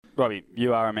Robbie,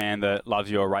 you are a man that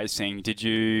loves your racing. Did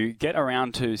you get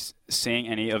around to seeing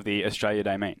any of the Australia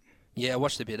Day meet? Yeah, I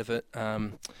watched a bit of it.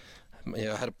 I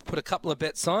had to put a couple of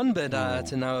bets on, but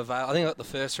to no avail. I think I got the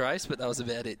first race, but that was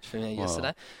about it for me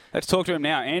yesterday. Let's talk to him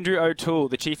now. Andrew O'Toole,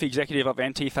 the Chief Executive of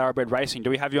NT Thoroughbred Racing.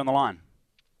 Do we have you on the line?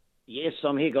 Yes,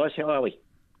 I'm here, guys. How are we?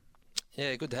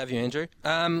 Yeah, good to have you, Andrew.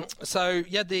 So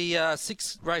you had the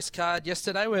 6-race card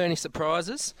yesterday. Were there any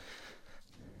surprises?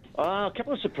 A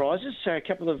couple of surprises, a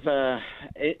couple of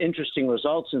interesting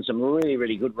results and some really,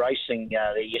 really good racing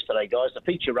there yesterday, guys. The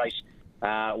feature race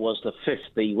was the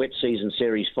 5th, the Wet Season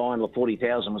Series final of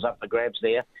 40,000 was up for grabs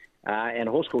there. And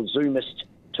a horse called Zoomist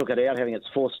took it out, having its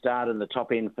 4th start in the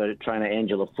top end for trainer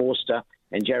Angela Forster.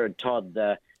 And Jared Todd,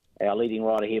 our leading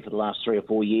rider here for the last 3 or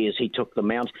 4 years, he took the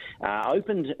mount.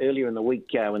 Opened earlier in the week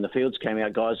when the fields came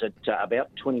out, guys, at about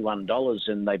 $21,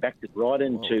 and they backed it right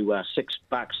into $6.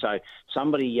 So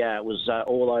somebody was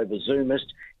all over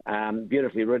Zoomist.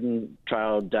 Beautifully ridden,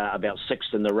 trailed about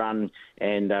 6th in the run,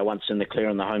 and once in the clear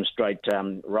on the home straight,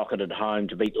 rocketed home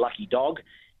to beat Lucky Dog,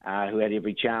 who had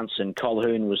every chance, and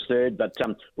Colhoun was 3rd. But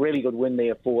really good win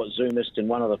there for Zoomist in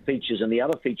one of the features. And the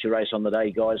other feature race on the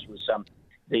day, guys, was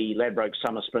the Ladbroke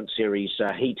Summer Sprint Series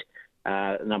Heat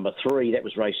number 3. That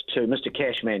was race 2. Mr.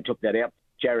 Cashman took that out.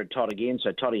 Jared Todd again.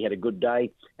 So Toddy had a good day,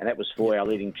 and that was for our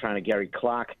leading trainer, Gary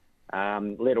Clark.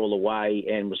 Led all the way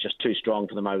and was just too strong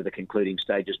for them over the concluding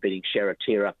stages, beating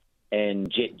Sharatira and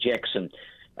Jet Jackson.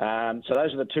 So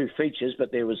those are the 2 features,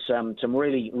 but there was some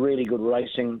really, really good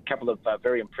racing. A couple of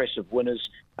very impressive winners.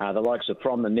 The likes of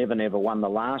From the Never Never won the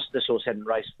last. This horse hadn't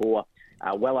raced for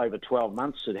well over 12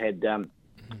 months. It had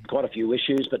quite a few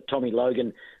issues, but Tommy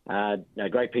Logan, a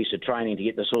great piece of training to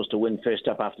get this horse to win first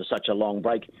up after such a long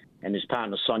break, and his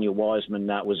partner Sonia Wiseman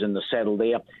was in the saddle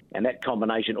there, and that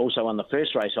combination also won the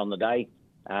first race on the day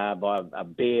by a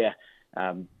bare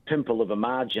pimple of a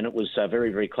margin. It was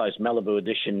very, very close. Malibu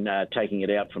Edition taking it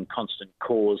out from Constant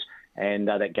Cause, and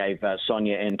that gave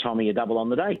Sonia and Tommy a double on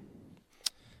the day.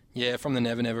 Yeah, From the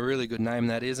Never Never, really good name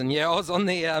that is. And yeah, I was on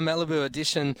the Malibu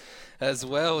Edition as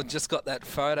well. Just got that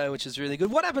photo, which is really good.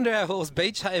 What happened to our horse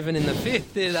Beach Haven in the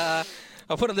 5th?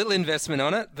 I put a little investment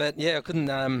on it, but yeah, I couldn't.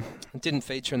 It didn't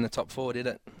feature in the top 4, did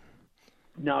it?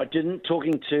 No, it didn't.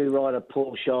 Talking to rider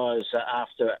Paul Shires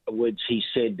afterwards, he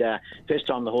said first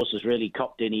time the horse has really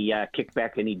copped any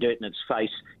kickback, any dirt in its face.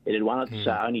 It had won its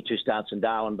only 2 starts in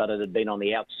Darwin, but it had been on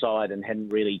the outside and hadn't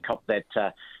really copped that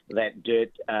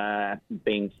dirt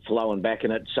being flowing back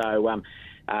in it. So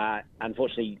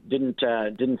unfortunately, didn't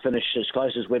finish as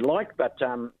close as we'd like. But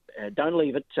don't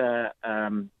leave it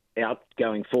out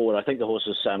going forward. I think the horse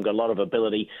has got a lot of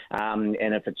ability, and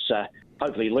if it's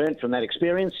hopefully learned from that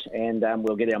experience, and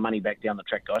we'll get our money back down the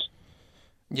track, guys.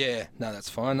 Yeah, no, that's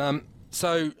fine.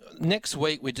 So next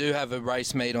week we do have a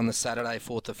race meet on the Saturday,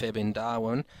 4th of Feb in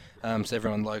Darwin. So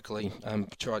everyone locally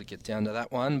try to get down to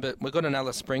that one. But we've got an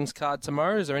Alice Springs card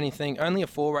tomorrow. Is there anything? Only a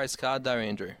 4-race card though,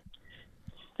 Andrew.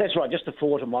 That's right, just the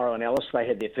 4 tomorrow in Alice. They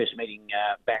had their first meeting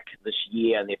back this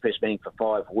year and their first meeting for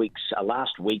 5 weeks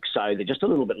last week, so they're just a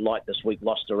little bit light this week,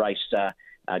 lost a race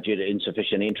due to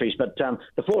insufficient entries. But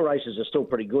the 4 races are still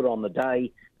pretty good on the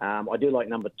day. I do like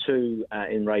number 2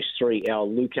 in race 3,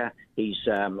 Al Luca. He's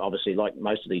obviously, like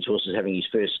most of these horses, having his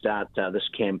first start this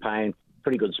campaign.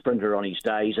 Pretty good sprinter on his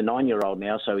day. He's a 9-year-old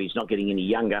now, so he's not getting any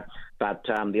younger. But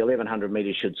the 1100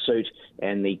 metres should suit,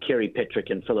 and the Kerry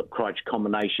Petrick and Philip Crouch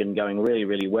combination going really,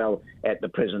 really well at the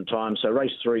present time. So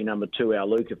race 3, number 2, our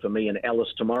Luca for me, and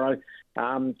Alice tomorrow.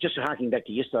 Just harking back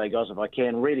to yesterday, guys, if I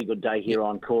can, really good day here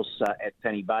on course at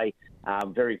Fanny Bay.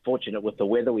 Very fortunate with the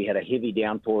weather. We had a heavy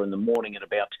downpour in the morning at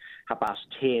about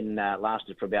 10:30,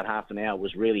 lasted for about half an hour. It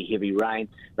was really heavy rain.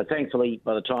 But thankfully,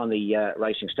 by the time the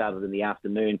racing started in the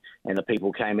afternoon and the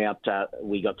people came out,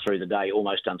 we got through the day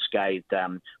almost unscathed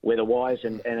weather-wise,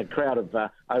 and a crowd of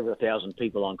over 1,000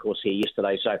 people on course here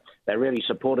yesterday. So they really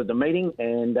supported the meeting,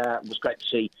 and it was great to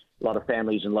see a lot of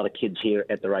families and a lot of kids here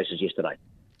at the races yesterday.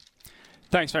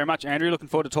 Thanks very much, Andrew. Looking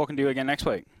forward to talking to you again next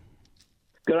week.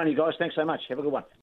 Good on you guys. Thanks so much. Have a good one.